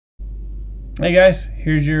Hey guys,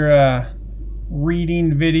 here's your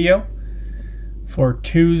reading video for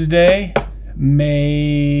Tuesday,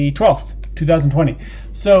 May 12th, 2020.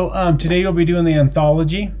 So today you'll be doing the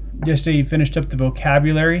anthology. Yesterday you finished up the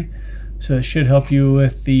vocabulary, so it should help you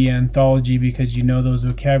with the anthology because you know those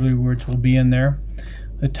vocabulary words will be in there.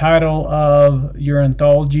 The title of your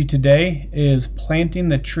anthology today is Planting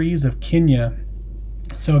the Trees of Kenya.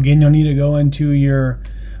 So again, you'll need to go into your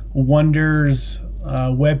Wonders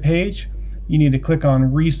webpage. You need to click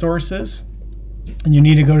on resources and you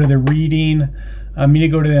need to go to the reading, you need to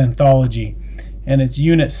go to the anthology, and it's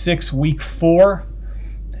unit 6 week 4,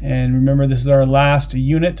 and remember this is our last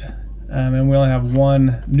unit, and we only have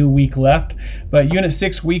one new week left. But unit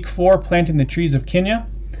 6 week 4, Planting the Trees of Kenya,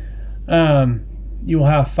 you will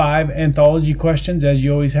have 5 anthology questions as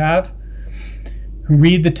you always have.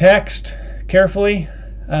 Read the text carefully,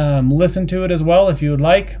 listen to it as well if you would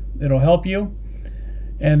like, it'll help you.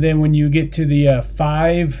 And then when you get to the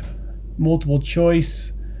 5 multiple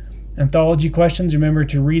choice anthology questions, remember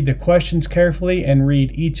to read the questions carefully and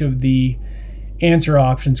read each of the answer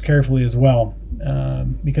options carefully as well.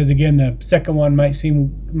 Because again, the second one might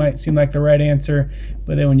seem like the right answer,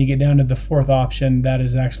 but then when you get down to the 4th option, that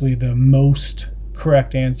is actually the most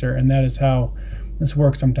correct answer, and that is how this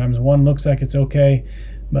works sometimes. One looks like it's okay,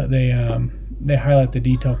 but they highlight the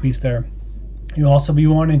detail piece there. You'll also be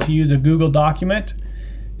wanting to use a Google document.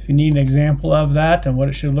 If you need an example of that and what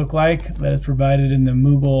it should look like, that is provided in the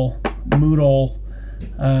Moodle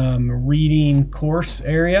reading course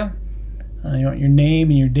area. You want your name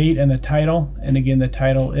and your date and the title, and again the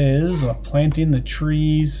title is Planting the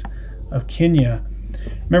Trees of Kenya.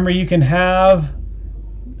 Remember, you can have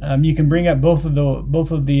you can bring up both of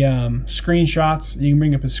the screenshots. You can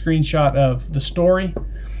bring up a screenshot of the story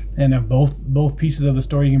and of both pieces of the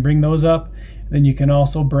story. You can bring those up. Then you can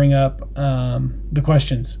also bring up the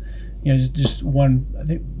questions. You know, just one. I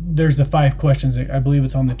think there's the 5 questions. I believe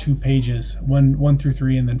it's on the 2 pages, 1 through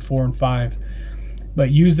 3, and then 4 and 5.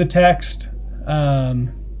 But use the text.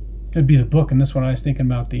 It'd be the book in this one. I was thinking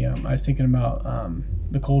about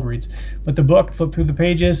the cold reads. But the book, flip through the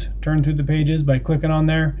pages, turn through the pages by clicking on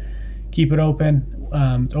there. Keep it open.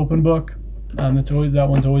 It's open book. That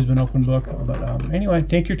one's always been open book. But anyway,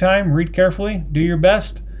 take your time, read carefully, do your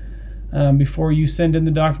best. Before you send in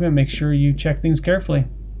the document, make sure you check things carefully.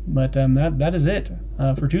 But that is it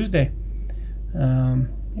for Tuesday.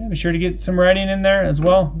 Yeah, be sure to get some writing in there as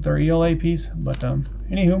well with our ELA piece. But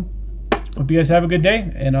anywho, hope you guys have a good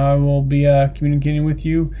day, and I will be communicating with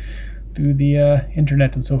you through the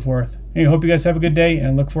internet and so forth. Anyway, hope you guys have a good day, and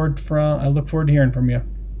I look forward to hearing from you.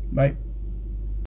 Bye.